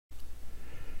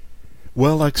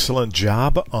Well, excellent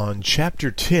job on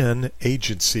Chapter 10,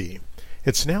 Agency.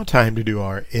 It's now time to do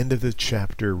our end of the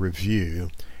chapter review.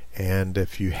 And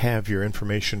if you have your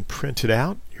information printed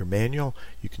out, your manual,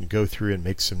 you can go through and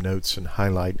make some notes and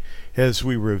highlight as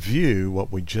we review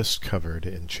what we just covered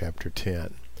in Chapter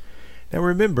 10. Now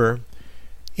remember,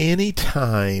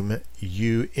 anytime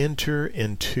you enter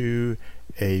into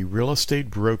a real estate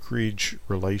brokerage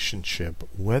relationship,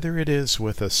 whether it is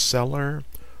with a seller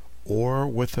or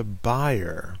with a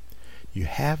buyer, you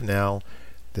have now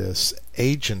this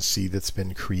agency that's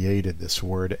been created, this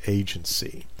word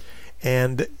agency.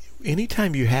 And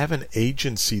anytime you have an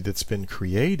agency that's been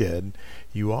created,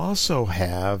 you also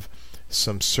have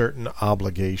some certain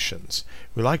obligations.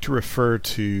 We like to refer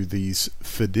to these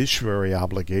fiduciary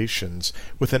obligations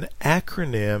with an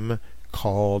acronym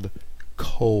called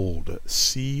COLD,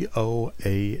 C-O-A-L-D.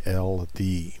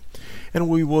 And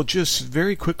we will just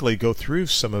very quickly go through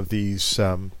some of these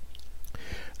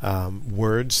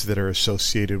words that are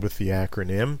associated with the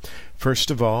acronym. First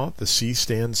of all, the C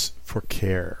stands for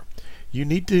care. You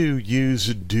need to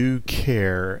use due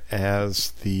care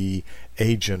as the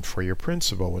agent for your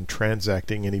principal when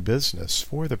transacting any business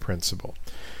for the principal.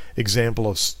 Example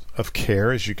of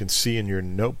care, as you can see in your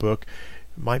notebook,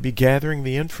 might be gathering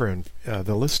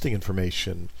the listing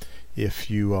information.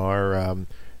 If you are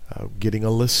getting a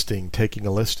listing, taking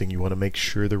a listing, you want to make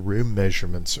sure the room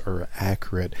measurements are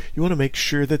accurate. You want to make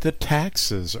sure that the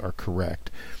taxes are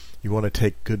correct. You want to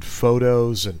take good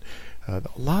photos and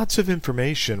lots of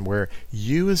information where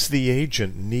you as the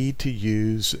agent need to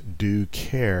use due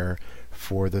care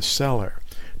for the seller.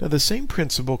 Now the same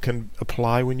principle can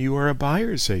apply when you are a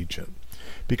buyer's agent,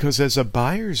 because as a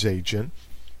buyer's agent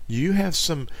you have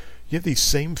these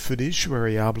same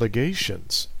fiduciary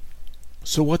obligations.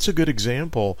 So what's a good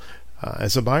example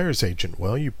as a buyer's agent?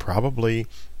 Well, you probably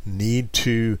need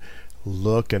to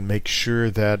look and make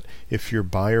sure that if your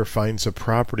buyer finds a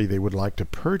property they would like to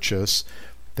purchase,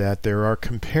 that there are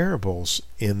comparables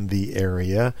in the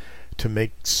area to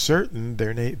make certain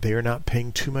they are not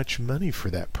paying too much money for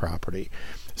that property.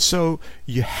 So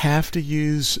you have to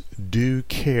use due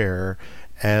care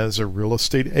as a real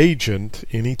estate agent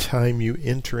anytime you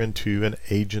enter into an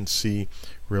agency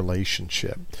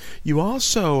relationship. You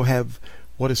also have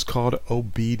what is called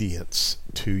obedience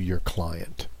to your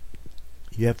client.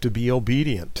 You have to be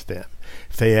obedient to them.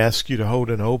 If they ask you to hold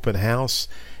an open house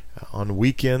on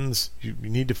weekends, you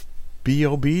need to be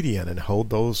obedient and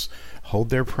hold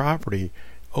their property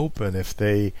open. If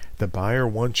the buyer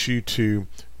wants you to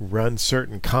run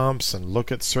certain comps and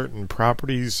look at certain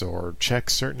properties or check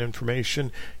certain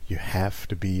information, you have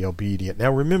to be obedient.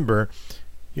 Now remember,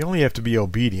 you only have to be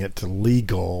obedient to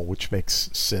legal, which makes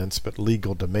sense, but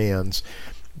legal demands.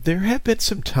 There have been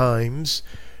some times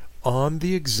on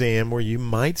the exam where you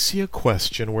might see a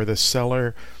question where the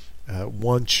seller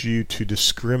wants you to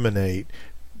discriminate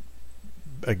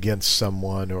against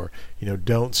someone, or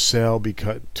don't sell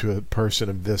to a person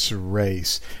of this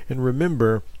race. And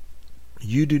remember,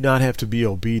 you do not have to be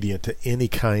obedient to any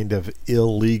kind of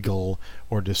illegal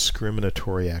or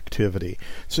discriminatory activity.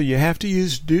 So you have to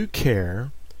use due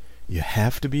care, you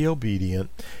have to be obedient,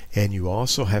 and you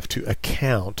also have to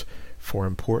account for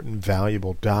important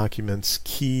valuable documents,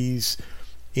 keys,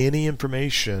 any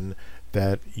information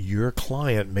that your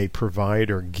client may provide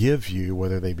or give you,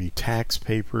 whether they be tax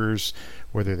papers,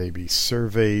 whether they be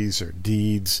surveys or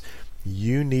deeds.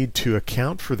 You need to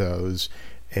account for those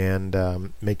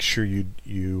and make sure you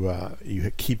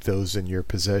keep those in your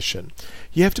possession.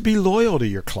 You have to be loyal to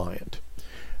your client.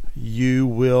 You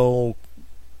will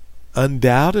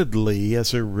undoubtedly,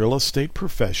 as a real estate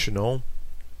professional,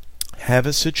 have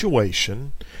a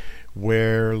situation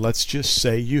where, let's just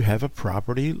say you have a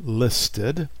property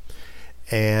listed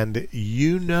and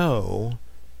you know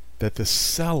that the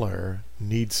seller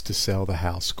needs to sell the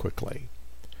house quickly.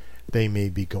 They may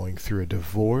be going through a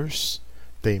divorce.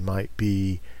 They might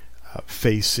be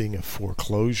facing a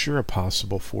foreclosure, a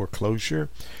possible foreclosure.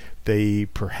 They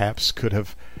perhaps could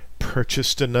have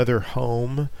purchased another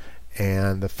home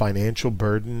and the financial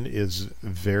burden is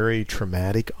very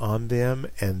traumatic on them,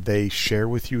 and they share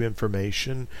with you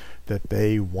information that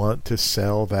they want to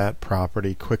sell that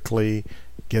property quickly,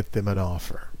 get them an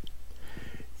offer.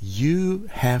 You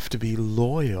have to be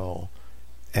loyal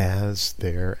as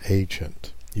their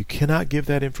agent. You cannot give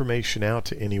that information out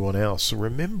to anyone else. So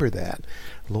remember that.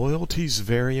 Loyalty is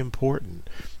very important,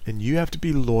 and you have to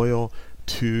be loyal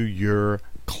to your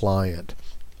client.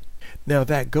 Now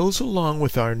that goes along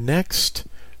with our next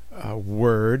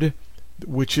word,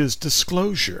 which is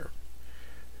disclosure.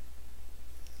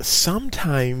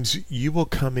 Sometimes you will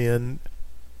come in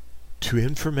to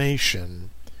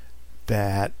information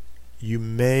that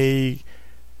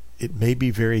it may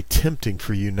be very tempting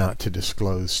for you not to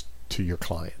disclose to your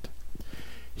client.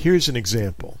 Here's an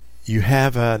example. You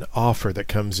have an offer that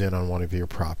comes in on one of your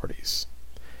properties,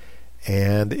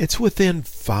 and it's within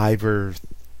 $5,000 or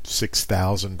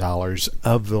 $6,000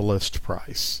 of the list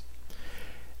price.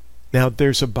 Now,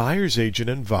 there's a buyer's agent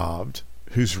involved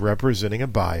who's representing a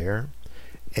buyer,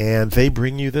 and they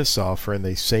bring you this offer and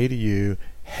they say to you,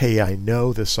 hey, I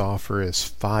know this offer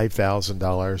is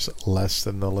 $5,000 less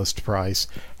than the list price.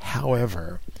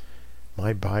 However,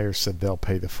 my buyer said they'll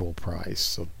pay the full price,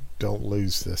 so don't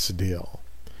lose this deal.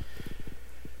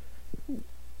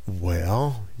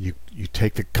 Well, you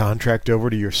take the contract over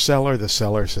to your seller. The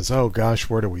seller says, oh gosh,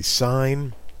 where do we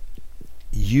sign?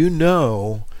 You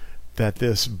know that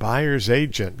this buyer's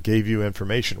agent gave you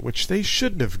information, which they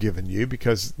shouldn't have given you,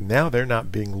 because now they're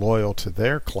not being loyal to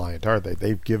their client, are they?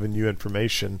 They've given you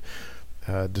information,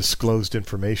 disclosed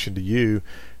information to you,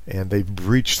 and they've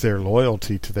breached their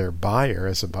loyalty to their buyer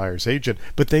as a buyer's agent,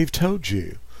 but they've told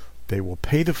you they will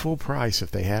pay the full price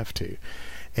if they have to.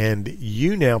 And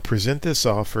you now present this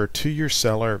offer to your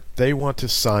seller. They want to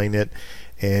sign it,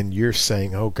 and you're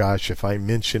saying, oh gosh, if I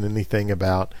mention anything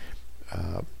about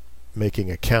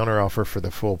making a counteroffer for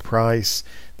the full price,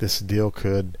 this deal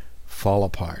could fall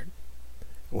apart.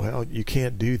 Well, you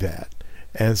can't do that.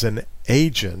 As an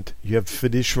agent, you have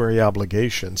fiduciary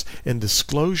obligations, and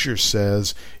disclosure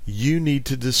says you need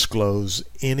to disclose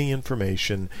any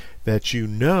information that you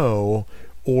know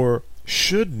or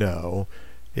should know.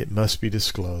 It must be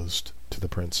disclosed to the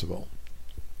principal.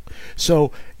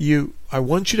 So I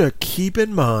want you to keep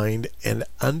in mind and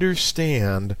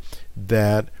understand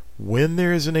that when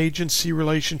there is an agency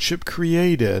relationship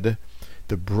created,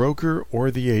 the broker or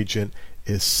the agent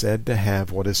is said to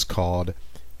have what is called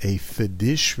a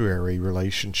fiduciary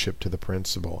relationship to the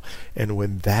principal. And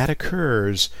when that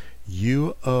occurs,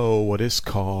 you owe what is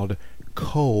called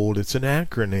COLD. It's an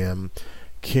acronym: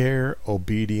 Care,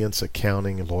 Obedience,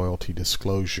 Accounting, Loyalty,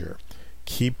 Disclosure.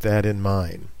 Keep that in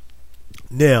mind.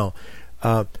 Now,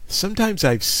 sometimes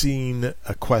I've seen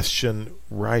a question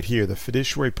right here. The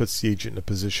fiduciary puts the agent in a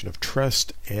position of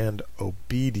trust and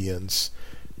obedience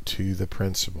to the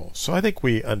principal. So I think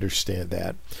we understand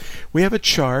that. We have a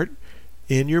chart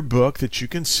in your book that you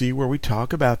can see where we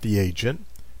talk about the agent,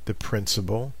 the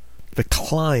principal, the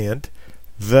client,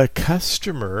 the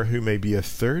customer, who may be a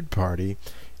third party,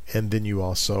 and then you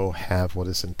also have what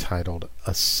is entitled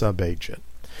a subagent.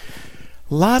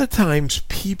 A lot of times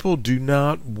people do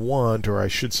not want, or I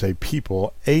should say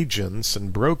people, agents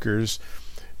and brokers,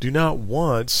 do not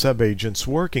want subagents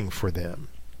working for them.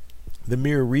 The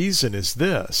mere reason is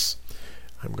this.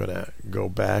 I'm going to go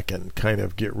back and kind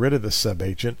of get rid of the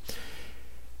subagent.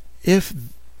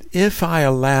 If I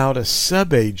allowed a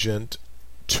subagent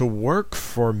to work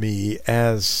for me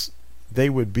as they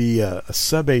would be a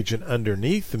subagent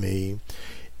underneath me,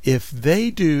 if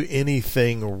they do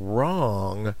anything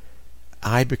wrong,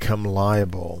 I become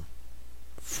liable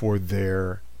for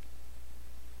their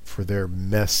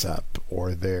mess up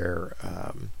or their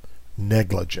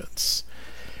negligence.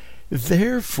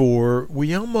 Therefore,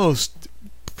 we almost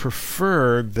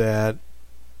prefer that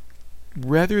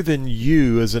rather than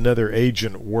you as another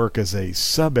agent work as a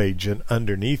subagent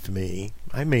underneath me,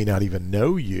 I may not even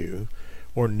know you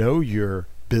or know your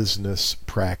business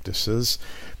practices.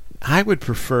 I would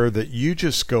prefer that you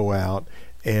just go out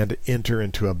and enter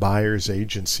into a buyer's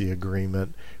agency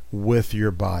agreement with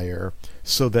your buyer,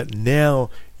 so that now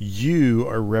you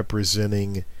are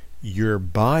representing your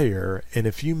buyer, and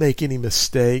if you make any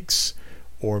mistakes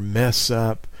or mess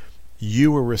up,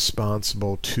 you are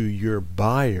responsible to your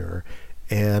buyer,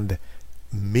 and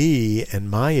me and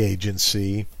my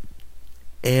agency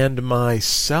and my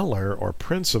seller or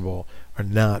principal are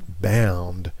not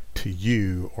bound to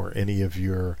you or any of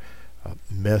your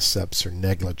mess ups or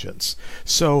negligence.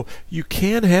 So you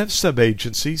can have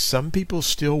subagencies. Some people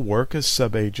still work as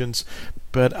subagents,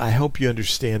 but I hope you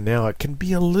understand now it can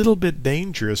be a little bit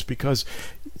dangerous, because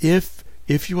if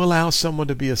you allow someone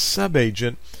to be a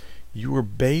subagent, you are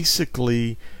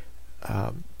basically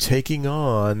taking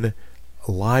on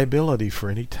liability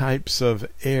for any types of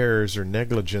errors or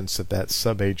negligence that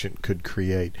subagent could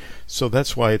create. So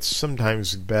that's why it's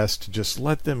sometimes best to just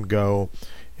let them go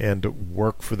and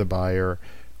work for the buyer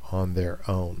on their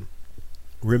own.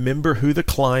 Remember who the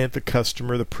client, the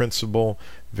customer, the principal,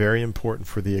 very important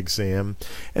for the exam.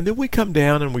 And then we come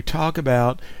down and we talk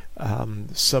about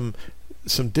some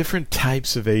different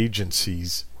types of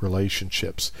agencies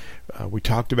relationships. We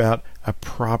talked about a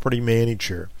property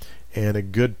manager, and a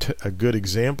good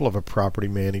example of a property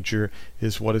manager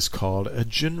is what is called a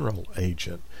general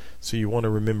agent. So you want to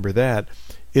remember that.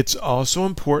 It's also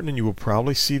important, and you will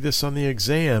probably see this on the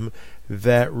exam,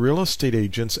 that real estate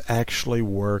agents actually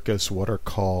work as what are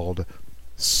called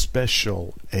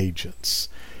special agents.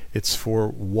 It's for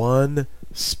one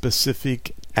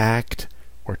specific act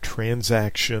or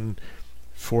transaction.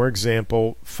 For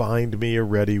example, find me a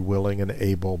ready, willing, and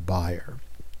able buyer.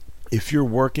 If you're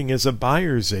working as a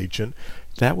buyer's agent,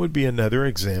 that would be another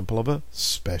example of a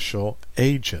special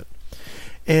agent.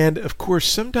 And of course,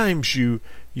 sometimes you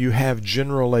have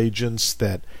general agents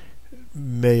that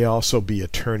may also be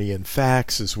attorney in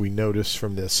facts, as we notice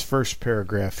from this first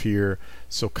paragraph here,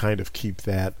 so kind of keep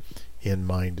that in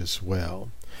mind as well.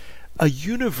 A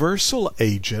universal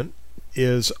agent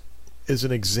is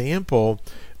an example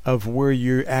of where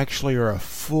you actually are a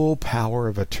full power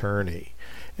of attorney.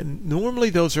 And normally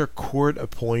those are court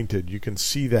appointed. You can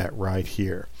see that right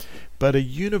here. But a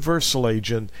universal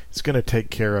agent is going to take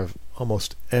care of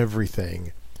almost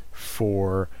everything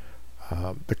for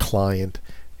the client.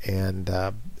 And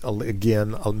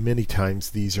again, many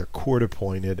times these are court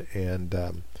appointed,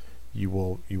 and you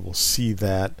will see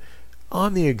that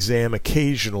on the exam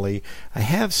occasionally. I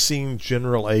have seen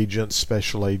general agent,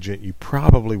 special agent. You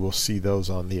probably will see those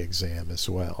on the exam as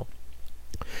well.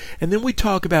 And then we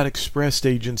talk about expressed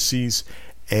agencies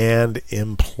and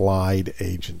implied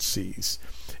agencies.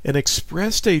 An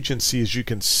expressed agency, as you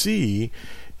can see,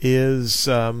 is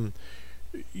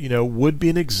would be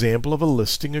an example of a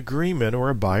listing agreement or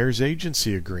a buyer's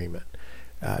agency agreement.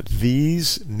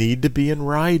 These need to be in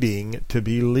writing to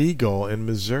be legal in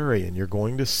Missouri, and you're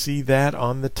going to see that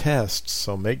on the tests.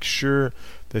 So make sure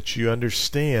that you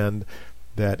understand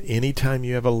that anytime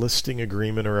you have a listing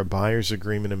agreement or a buyer's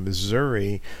agreement in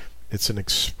Missouri, it's an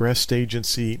expressed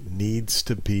agency, needs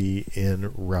to be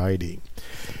in writing.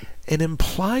 An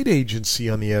implied agency,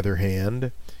 on the other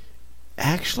hand,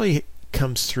 actually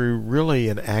comes through really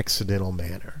an accidental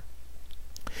manner.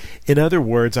 In other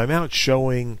words, I'm out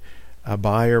showing a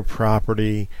buyer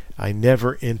property. I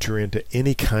never enter into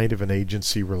any kind of an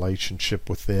agency relationship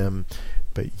with them,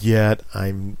 but yet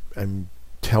I'm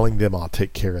telling them I'll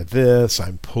take care of this.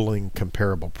 I'm pulling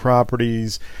comparable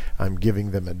properties. I'm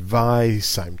giving them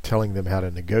advice. I'm telling them how to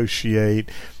negotiate.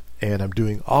 And I'm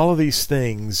doing all of these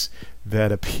things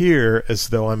that appear as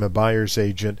though I'm a buyer's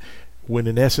agent, when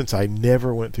in essence I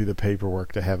never went through the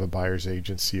paperwork to have a buyer's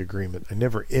agency agreement. I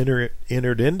never entered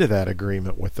into that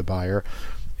agreement with the buyer.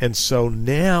 And so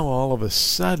now all of a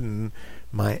sudden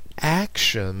my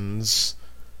actions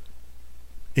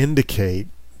indicate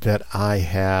that I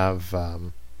have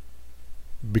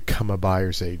become a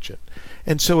buyer's agent.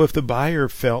 And so if the buyer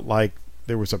felt like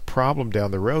there was a problem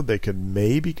down the road, they could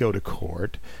maybe go to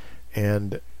court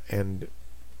and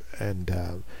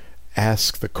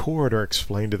ask the court or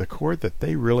explain to the court that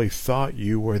they really thought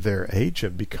you were their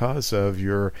agent because of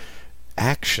your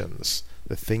actions,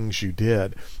 the things you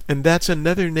did. And that's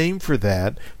another name for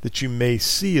that you may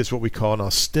see is what we call an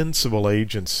ostensible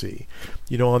agency.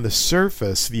 On the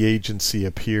surface, the agency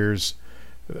appears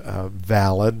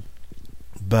valid,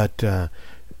 but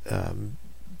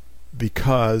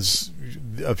because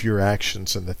of your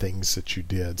actions and the things that you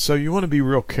did. So you want to be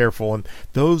real careful, and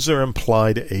those are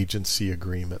implied agency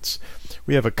agreements.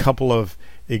 We have a couple of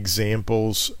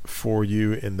examples for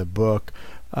you in the book.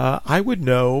 I would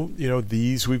know,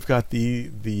 these. We've got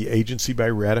the agency by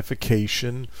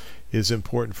ratification is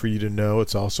important for you to know.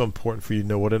 It's also important for you to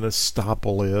know what an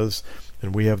estoppel is,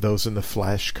 and we have those in the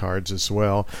flashcards as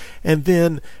well. And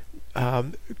then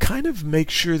kind of make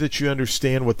sure that you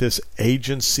understand what this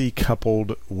agency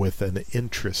coupled with an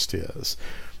interest is.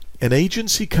 An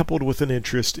agency coupled with an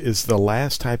interest is the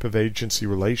last type of agency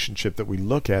relationship that we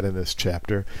look at in this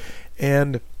chapter,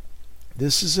 and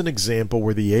this is an example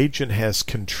where the agent has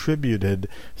contributed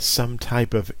some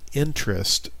type of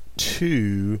interest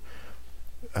to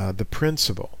the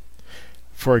principal.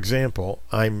 For example,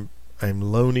 I'm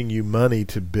loaning you money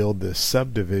to build this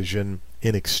subdivision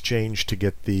in exchange to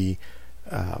get the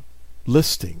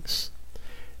listings.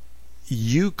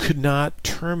 You could not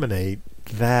terminate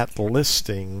that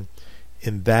listing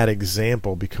in that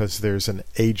example because there's an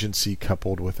agency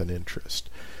coupled with an interest.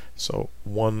 So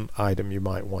one item you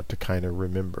might want to kind of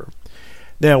remember.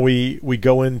 Now we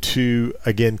go into,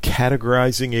 again,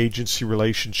 categorizing agency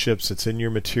relationships. It's in your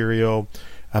material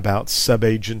about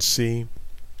subagency.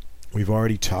 We've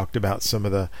already talked about some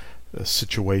of the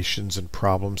situations and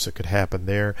problems that could happen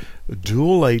there.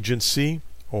 Dual agency,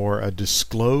 or a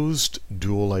disclosed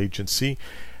dual agency,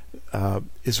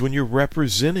 is when you're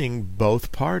representing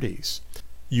both parties.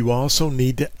 You also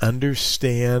need to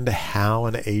understand how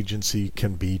an agency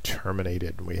can be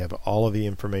terminated. We have all of the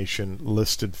information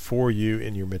listed for you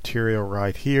in your material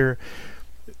right here.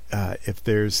 if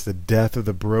there's the death of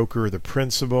the broker or the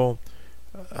principal,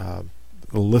 the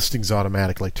listing's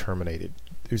automatically terminated.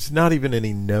 There's not even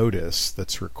any notice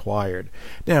that's required.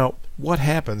 Now, what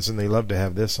happens, and they love to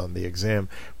have this on the exam,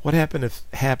 what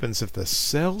happens if the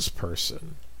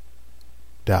salesperson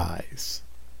dies?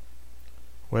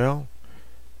 Well,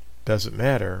 doesn't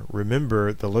matter.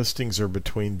 Remember, the listings are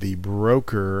between the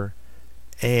broker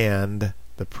and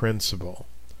the principal.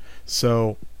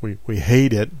 So we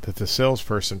hate it that the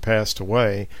salesperson passed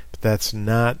away, but that's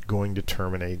not going to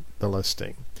terminate the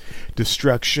listing.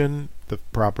 Destruction, the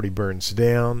property burns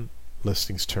down,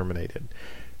 listing's terminated.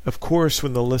 Of course,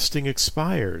 when the listing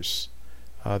expires,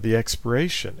 the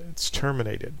expiration, it's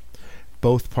terminated.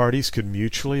 Both parties could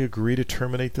mutually agree to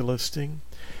terminate the listing.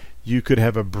 You could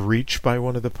have a breach by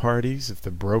one of the parties. If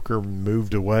the broker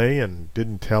moved away and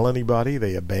didn't tell anybody,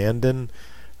 they abandoned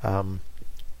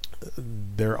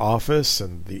their office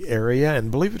and the area. And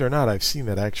believe it or not, I've seen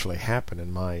that actually happen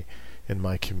in my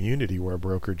community, where a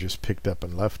broker just picked up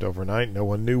and left overnight. No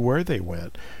one knew where they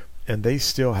went, and they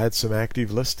still had some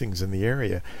active listings in the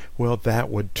area. Well, that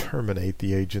would terminate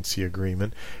the agency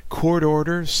agreement. Court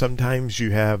orders, sometimes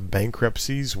you have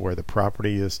bankruptcies where the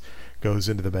property goes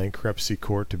into the bankruptcy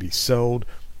court to be sold.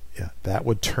 Yeah, that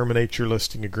would terminate your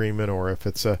listing agreement. Or if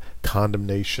it's a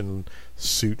condemnation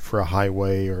suit for a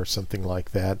highway or something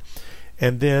like that.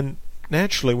 And then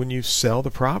naturally, when you sell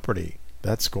the property,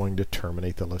 that's going to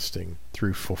terminate the listing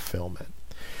through fulfillment.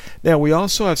 Now, we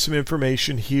also have some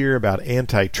information here about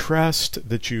antitrust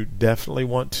that you definitely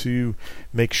want to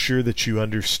make sure that you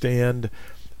understand.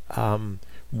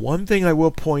 One thing I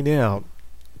will point out,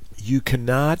 you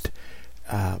cannot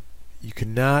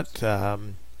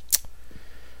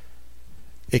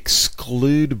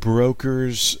exclude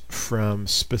brokers from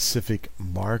specific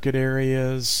market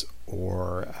areas,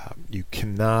 or you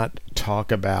cannot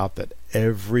talk about that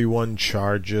everyone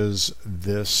charges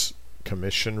this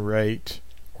commission rate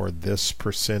or this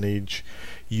percentage.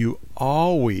 You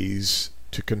always,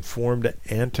 to conform to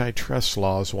antitrust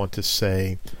laws, want to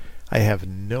say, I have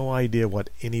no idea what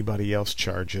anybody else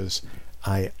charges.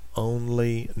 I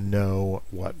only know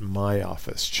what my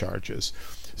office charges.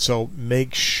 So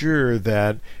make sure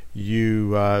that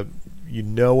you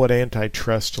know what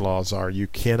antitrust laws are. You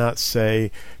cannot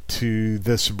say to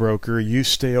this broker, you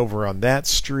stay over on that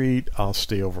street, I'll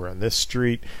stay over on this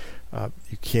street.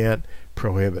 You can't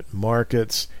prohibit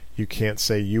markets. You can't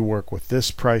say you work with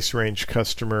this price range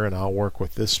customer and I'll work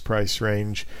with this price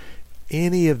range.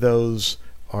 Any of those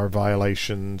are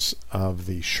violations of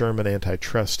the Sherman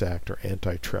Antitrust Act or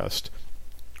antitrust.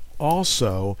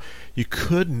 Also, you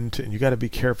couldn't, and you got to be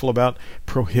careful about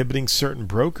prohibiting certain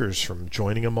brokers from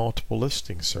joining a multiple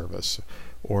listing service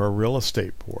or a real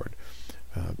estate board.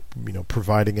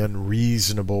 Providing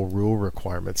unreasonable rule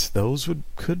requirements. Those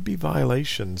could be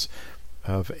violations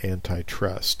of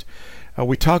antitrust.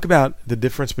 We talk about the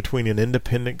difference between an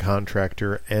independent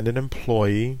contractor and an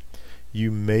employee. You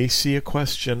may see a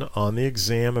question on the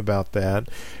exam about that.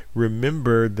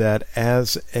 Remember that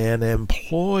as an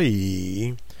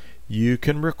employee, you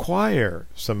can require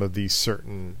some of these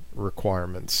certain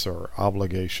requirements or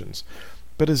obligations.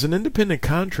 But as an independent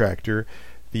contractor,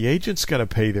 the agent's going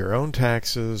to pay their own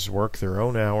taxes, work their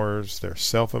own hours, they're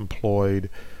self-employed,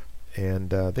 and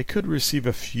they could receive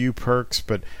a few perks,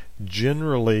 but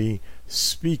generally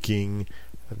speaking,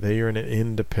 they are an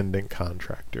independent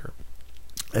contractor.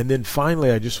 And then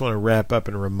finally, I just want to wrap up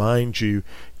and remind you,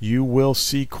 you will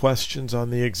see questions on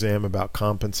the exam about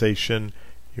compensation.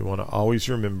 You want to always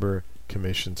remember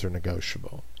commissions are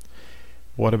negotiable.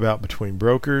 What about between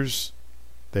brokers?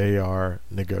 They are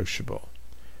negotiable.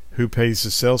 Who pays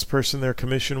the salesperson their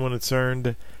commission when it's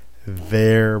earned?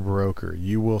 Their broker.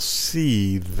 You will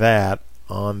see that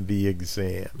on the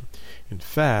exam. In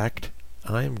fact,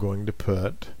 I am going to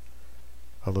put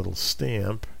a little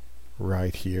stamp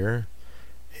right here,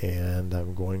 and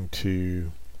I'm going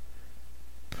to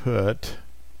put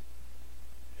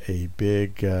a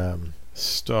big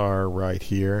star right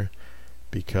here,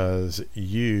 because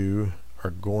you are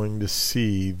going to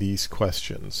see these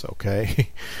questions, okay?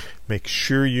 Make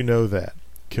sure you know that.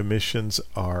 Commissions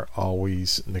are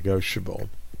always negotiable.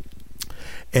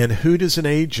 And who does an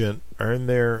agent earn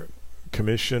their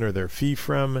commission or their fee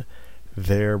from?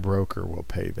 Their broker will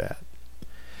pay that.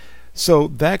 So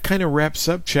that kind of wraps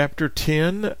up Chapter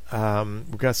 10.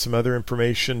 We've got some other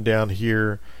information down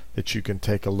here that you can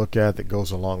take a look at that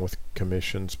goes along with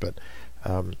commissions, but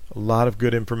a lot of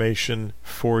good information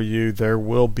for you. There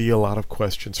will be a lot of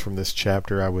questions from this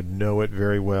chapter. I would know it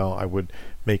very well. I would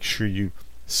make sure you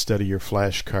study your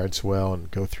flashcards well and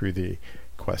go through the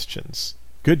questions.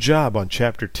 Good job on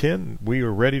Chapter 10. We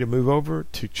are ready to move over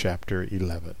to Chapter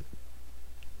 11.